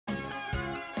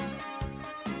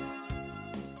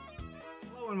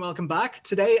welcome back.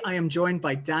 Today I am joined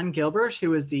by Dan Gilbert,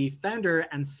 who is the founder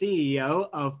and CEO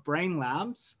of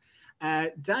Brainlabs.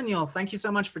 Daniel, thank you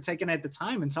so much for taking out the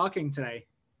time and talking today.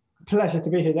 Pleasure to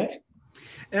be here, Dave.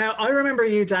 I remember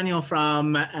you, Daniel,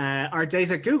 from our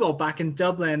days at Google back in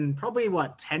Dublin, probably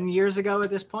what, 10 years ago at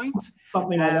this point?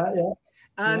 Something like that, yeah.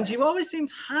 And you always seem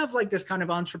to have like this kind of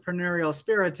entrepreneurial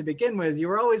spirit to begin with. You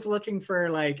were always looking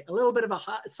for like a little bit of a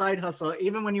side hustle,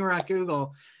 even when you were at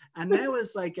Google. And now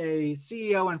as like a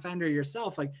CEO and founder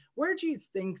yourself, like where do you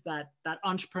think that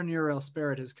entrepreneurial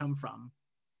spirit has come from?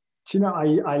 Do you know,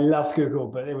 I loved Google,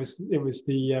 but it was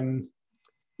the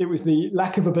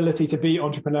lack of ability to be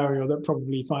entrepreneurial that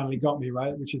probably finally got me,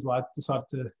 right? Which is why I decided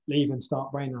to leave and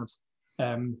start Brainlabs.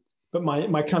 But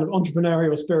my kind of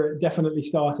entrepreneurial spirit definitely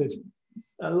started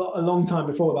a long time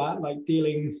before that, like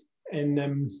dealing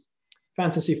in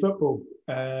fantasy football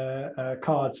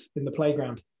cards in the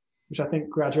playground, which I think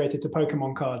graduated to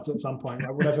Pokemon cards at some point,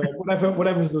 like whatever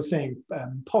was the thing,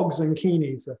 Pogs and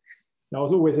Keenies. I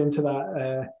was always into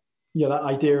that, that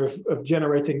idea of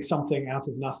generating something out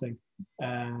of nothing.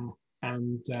 That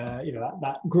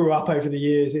grew up over the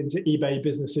years into eBay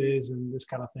businesses and this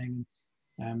kind of thing.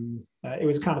 It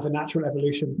was kind of a natural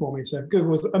evolution for me. So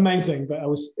Google was amazing, but it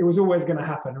was always going to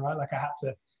happen, right? Like I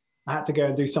had to go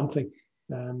and do something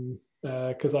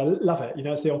because I love it.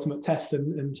 It's the ultimate test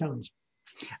and challenge.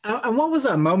 And what was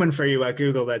that moment for you at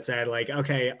Google that said like,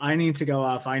 okay, I need to go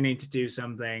off, I need to do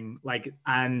something like,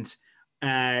 and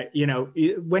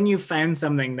when you found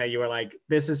something that you were like,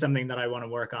 this is something that I want to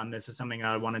work on, this is something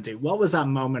that I want to do. What was that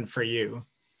moment for you?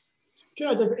 Do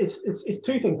you know, it's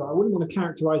two things. I wouldn't want to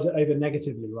characterize it over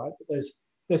negatively, right? But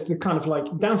there's the kind of like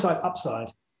downside, upside.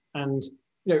 And,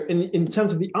 in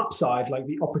terms of the upside, like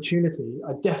the opportunity,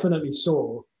 I definitely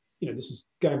saw, this is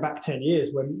going back 10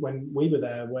 years when we were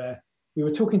there, where we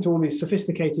were talking to all these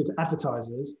sophisticated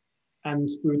advertisers, and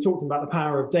we were talking about the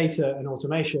power of data and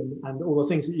automation and all the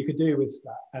things that you could do with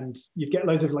that. And you'd get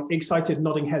loads of like excited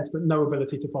nodding heads, but no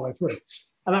ability to follow through.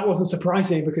 And that wasn't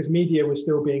surprising because media was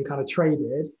still being kind of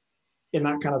traded in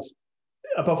that kind of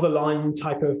above the line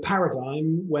type of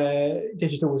paradigm where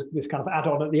digital was this kind of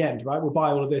add-on at the end, right? We'll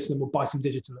buy all of this and then we'll buy some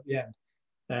digital at the end.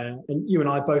 And you and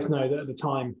I both know that at the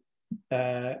time,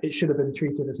 it should have been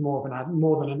treated as more than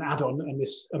an add-on and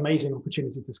this amazing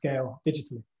opportunity to scale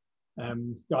digitally.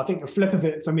 I think the flip of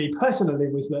it for me personally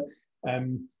was that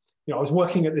I was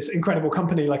working at this incredible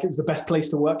company like it was the best place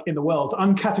to work in the world,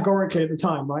 uncategorically at the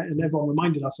time, right? And everyone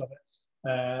reminded us of it.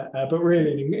 But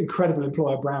really an incredible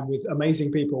employer brand with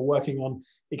amazing people working on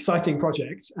exciting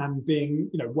projects and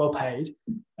being well paid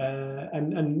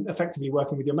and effectively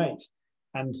working with your mates.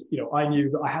 And I knew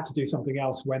that I had to do something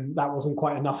else when that wasn't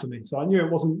quite enough for me. So I knew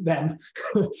it wasn't them;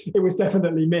 it was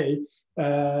definitely me.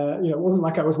 It wasn't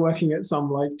like I was working at some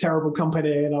like terrible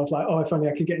company and I was like, oh, if only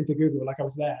I could get into Google. Like I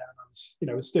was there, and I was,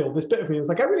 it was still this bit of me was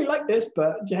like, I really like this,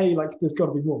 but hey, like there's got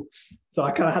to be more. So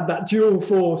I kind of had that dual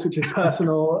force, which is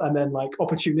personal and then like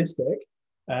opportunistic,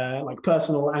 like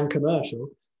personal and commercial.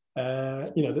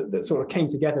 That sort of came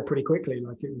together pretty quickly.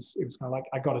 Like it was kind of like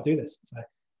I got to do this.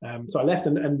 So I left,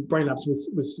 and Brainlabs was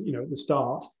at the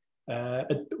start,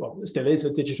 it still is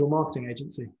a digital marketing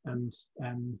agency, and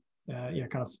kind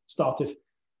of started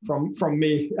from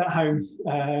me at home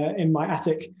in my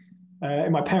attic,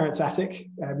 in my parents' attic,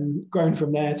 grown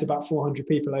from there to about 400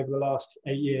 people over the last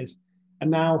 8 years, and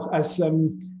now as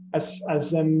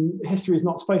history is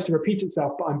not supposed to repeat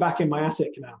itself, but I'm back in my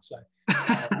attic now. So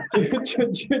due to a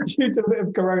bit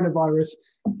of coronavirus,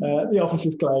 the office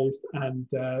is closed, and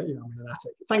I'm in an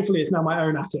attic. Thankfully, it's now my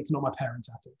own attic, not my parents'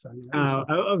 attic. So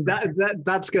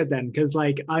that's good then, because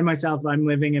like I myself, I'm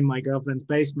living in my girlfriend's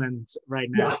basement right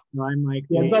now. Yeah. So I'm like,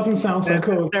 it doesn't sound so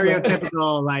cool.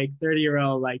 Stereotypical like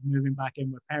 30-year-old like moving back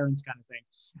in with parents kind of thing.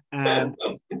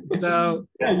 So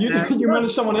yeah, you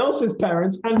manage someone else's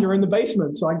parents, and you're in the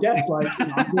basement. So I guess like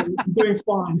I'm doing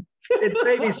fine. It's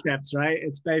baby steps, right?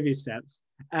 It's baby steps.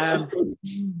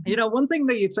 One thing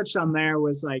that you touched on there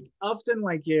was like often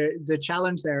like the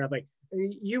challenge there of like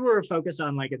you were focused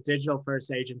on like a digital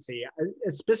first agency,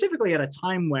 specifically at a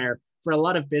time where for a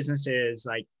lot of businesses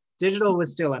like digital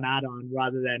was still an add-on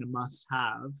rather than a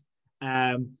must-have,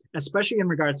 especially in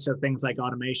regards to things like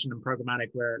automation and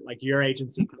programmatic, where like your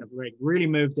agency kind of like really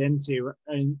moved into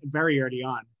very early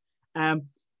on.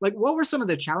 Like what were some of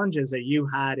the challenges that you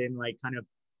had in like kind of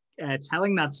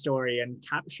telling that story and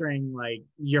capturing like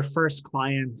your first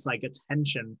clients like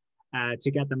attention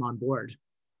to get them on board?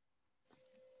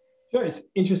 Sure, it's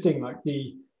interesting. Like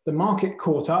the market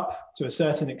caught up to a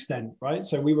certain extent, right?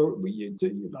 So we were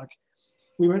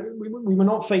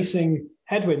not facing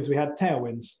headwinds; we had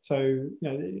tailwinds. So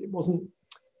it wasn't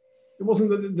it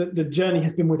wasn't that the journey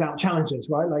has been without challenges,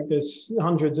 right? Like there's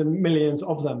hundreds and millions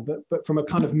of them, but from a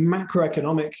kind of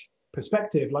macroeconomic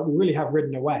perspective, like we really have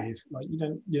ridden a wave. Like you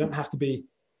don't have to be,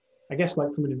 I guess,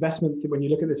 like from an investment, when you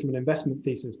look at this from an investment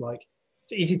thesis, like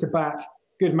it's easy to back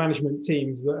good management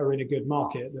teams that are in a good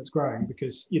market that's growing,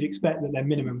 because you'd expect that their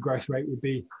minimum growth rate would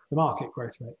be the market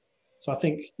growth rate. So I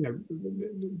think,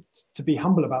 to be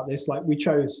humble about this, like we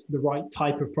chose the right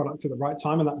type of product at the right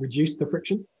time, and that reduced the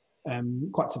friction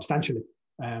quite substantially.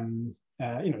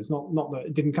 It's not that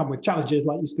it didn't come with challenges,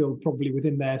 like you're still probably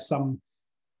within there some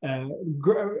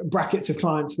brackets of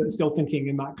clients that are still thinking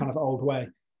in that kind of old way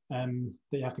that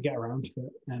you have to get around. But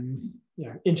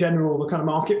in general, the kind of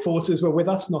market forces were with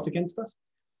us, not against us.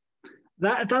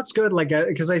 That's good, like,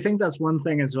 because I think that's one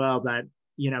thing as well that,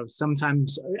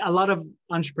 sometimes a lot of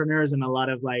entrepreneurs and a lot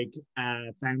of like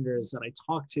founders that I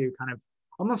talk to kind of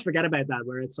almost forget about that,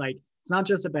 where it's like, it's not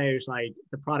just about like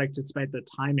the product, it's about the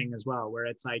timing as well, where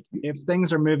it's like, if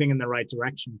things are moving in the right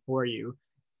direction for you,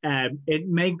 it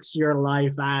makes your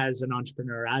life as an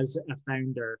entrepreneur, as a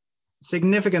founder,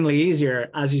 significantly easier,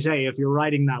 as you say, if you're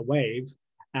riding that wave.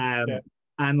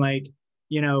 And like,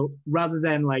 rather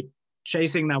than like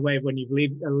chasing that wave when you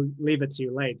leave it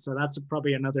too late. So that's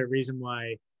probably another reason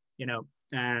why,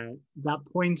 that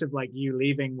point of like you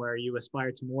leaving where you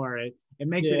aspire to more, it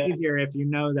makes it easier if you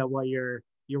know that what you're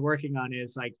working on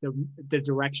is like the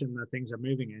direction that things are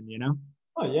moving in.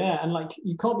 Oh yeah, and like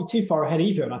you can't be too far ahead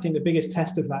either. And I think the biggest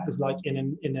test of that is like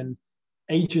in an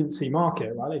agency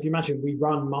market, right? If you imagine we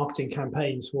run marketing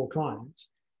campaigns for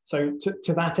clients, so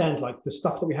to that end, like the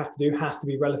stuff that we have to do has to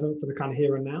be relevant for the kind of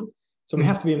here and now. So we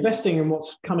have to be investing in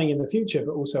what's coming in the future,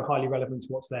 but also highly relevant to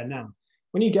what's there now.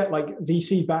 When you get like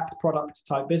VC-backed product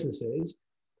type businesses,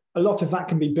 a lot of that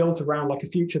can be built around like a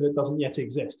future that doesn't yet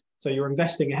exist. So you're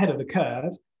investing ahead of the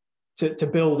curve to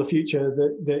build a future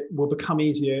that will become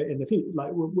easier in the future,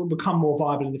 like will become more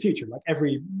viable in the future. Like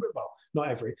not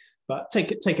every, but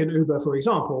take an Uber, for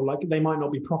example, like they might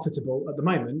not be profitable at the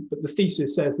moment, but the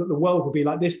thesis says that the world will be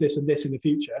like this, and this in the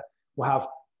future. We'll have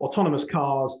autonomous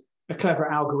cars, a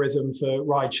clever algorithm for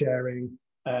ride sharing,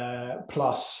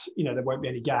 plus, there won't be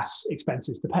any gas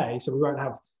expenses to pay. So we won't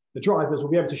have the drivers, will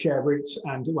be able to share routes,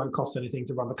 and it won't cost anything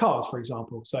to run the cars, for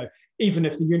example. So even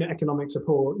if the unit economics are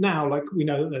poor now, like we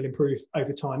know that they'll improve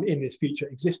over time in this future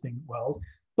existing world,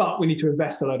 but we need to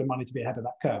invest a load of money to be ahead of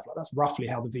that curve. Like that's roughly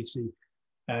how the VC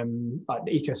like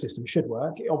the ecosystem should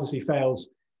work. It obviously fails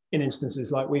in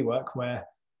instances like we work, where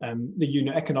the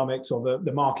unit economics or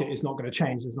the market is not going to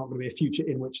change. There's not going to be a future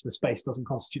in which the space doesn't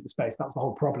constitute the space. That's the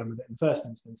whole problem with it in the first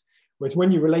instance. Whereas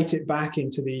when you relate it back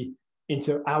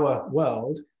into our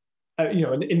world,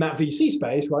 in that VC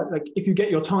space, right? Like if you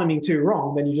get your timing too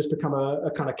wrong, then you just become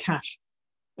a kind of cash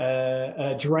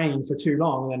drain for too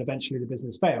long, and then eventually the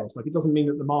business fails. Like it doesn't mean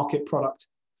that the market product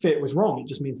fit was wrong. It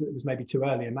just means that it was maybe too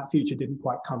early, and that future didn't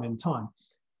quite come in time.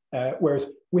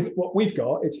 Whereas with what we've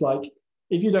got, it's like,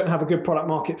 if you don't have a good product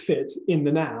market fit in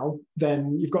the now,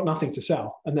 then you've got nothing to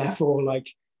sell. And therefore, like,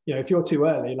 if you're too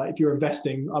early, like if you're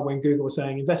investing, when Google was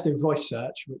saying invest in voice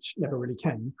search, which never really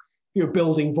came, if you're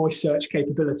building voice search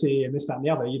capability and this, that, and the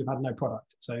other, you'd have had no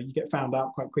product. So you get found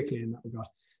out quite quickly in that regard.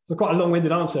 It's quite a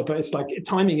long-winded answer, but it's like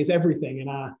timing is everything in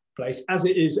our place, as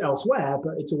it is elsewhere,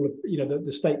 but it's all,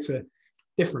 the stakes are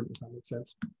different, if that makes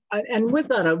sense. And with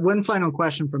that, one final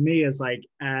question for me is like,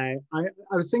 I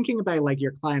was thinking about like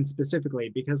your clients specifically,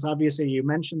 because obviously you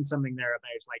mentioned something there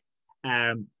about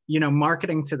like,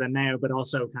 marketing to the now, but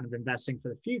also kind of investing for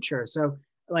the future. So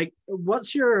like,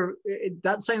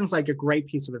 that sounds like a great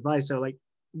piece of advice. So like,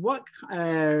 what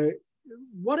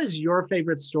is your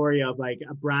favorite story of like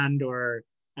a brand or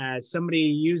somebody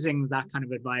using that kind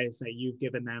of advice that you've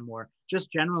given them, or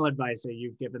just general advice that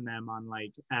you've given them on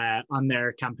like on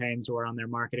their campaigns or on their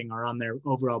marketing or on their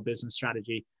overall business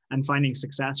strategy, and finding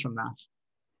success from that?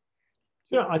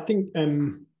 Yeah, I think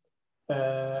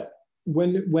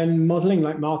when modeling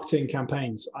like marketing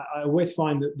campaigns, I always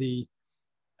find that the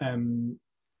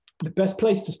best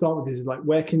place to start with is like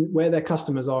where their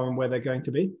customers are and where they're going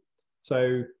to be.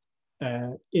 So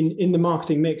in the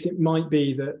marketing mix, it might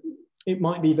be that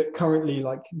currently,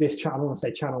 like this channel, I want to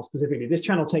say channel specifically, this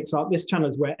channel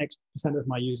is where X% of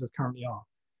my users currently are.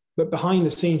 But behind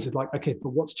the scenes is like, okay, but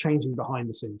what's changing behind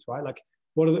the scenes, right? Like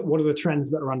what are the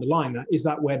trends that are underlying that? Is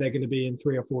that where they're going to be in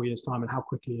 3 or 4 years' time, and how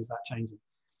quickly is that changing?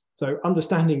 So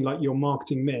understanding like your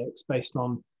marketing mix based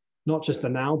on not just the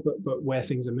now, but where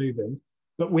things are moving,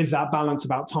 but with that balance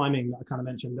about timing that I kind of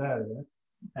mentioned earlier.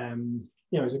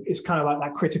 It's kind of like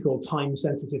that critical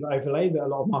time-sensitive overlay that a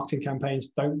lot of marketing campaigns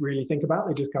don't really think about.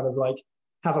 They just kind of like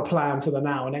have a plan for the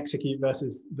now and execute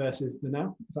versus the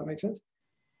now, if that makes sense.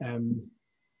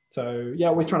 So yeah,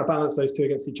 always trying to balance those two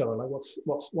against each other. Like what's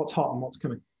hot and what's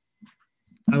coming.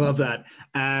 I love that.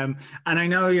 And I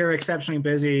know you're exceptionally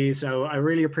busy, so I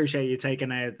really appreciate you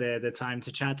taking out the time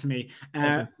to chat to me.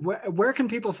 Awesome. Where can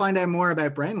people find out more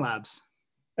about Brainlabs?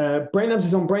 Brainlabs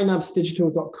is on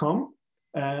brainlabsdigital.com,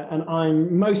 and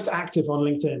I'm most active on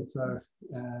LinkedIn. So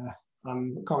I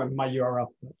can't remember my URL,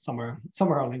 but somewhere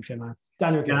on LinkedIn.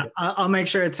 Daniel Gilbert. Yeah, I'll make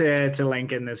sure to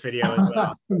link in this video as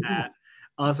well.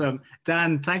 Awesome.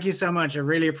 Dan, thank you so much. I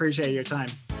really appreciate your time.